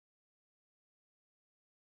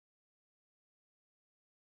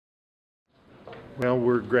Well,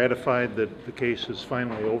 we're gratified that the case is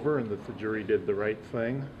finally over and that the jury did the right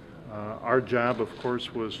thing. Our job, of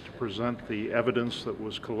course, was to present the evidence that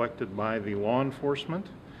was collected by the law enforcement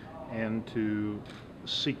and to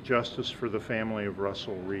seek justice for the family of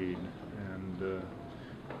Russell Reed. And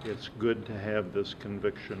it's good to have this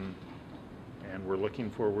conviction, and we're looking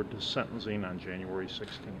forward to sentencing on January 16th.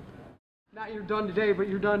 Not you're done today, but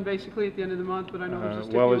you're done basically at the end of the month, but I know there's a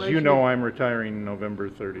stipulation. Well, as you know, I'm retiring November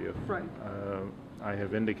 30th. Right. I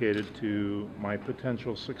have indicated to my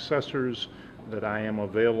potential successors that I am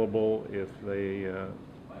available if they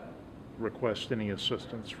request any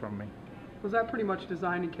assistance from me. Was that pretty much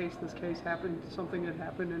designed in case this case happened, something had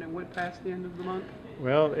happened and it went past the end of the month?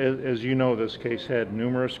 Well, as you know, this case had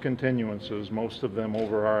numerous continuances, most of them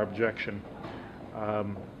over our objection.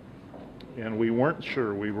 And we weren't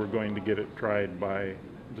sure we were going to get it tried by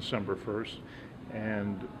December 1st,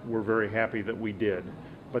 and we're very happy that we did.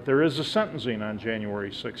 But there is a sentencing on January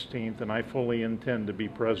 16th, and I fully intend to be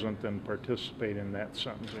present and participate in that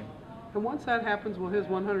sentencing. And once that happens, will his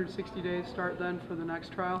 160 days start then for the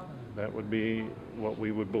next trial? That would be what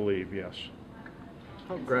we would believe, yes.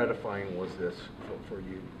 How gratifying was this for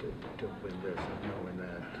you to win this and knowing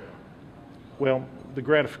that? Well, the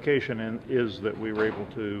gratification is that we were able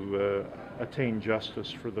to attain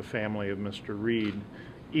justice for the family of Mr. Reed,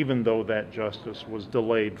 even though that justice was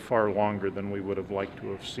delayed far longer than we would have liked to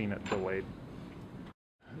have seen it delayed.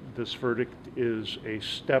 This verdict is a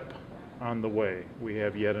step on the way. We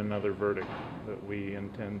have yet another verdict that we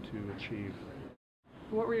intend to achieve.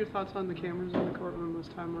 What were your thoughts on the cameras in the courtroom this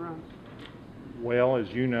time around? Well,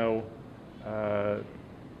 as you know,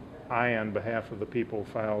 I, on behalf of the people,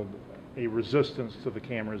 filed a resistance to the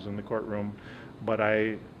cameras in the courtroom, but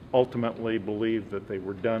I ultimately believe that they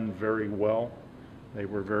were done very well. They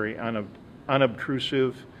were very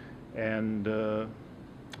unobtrusive, and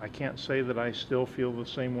I can't say that I still feel the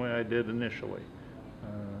same way I did initially.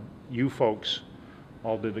 You folks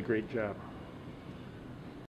all did a great job.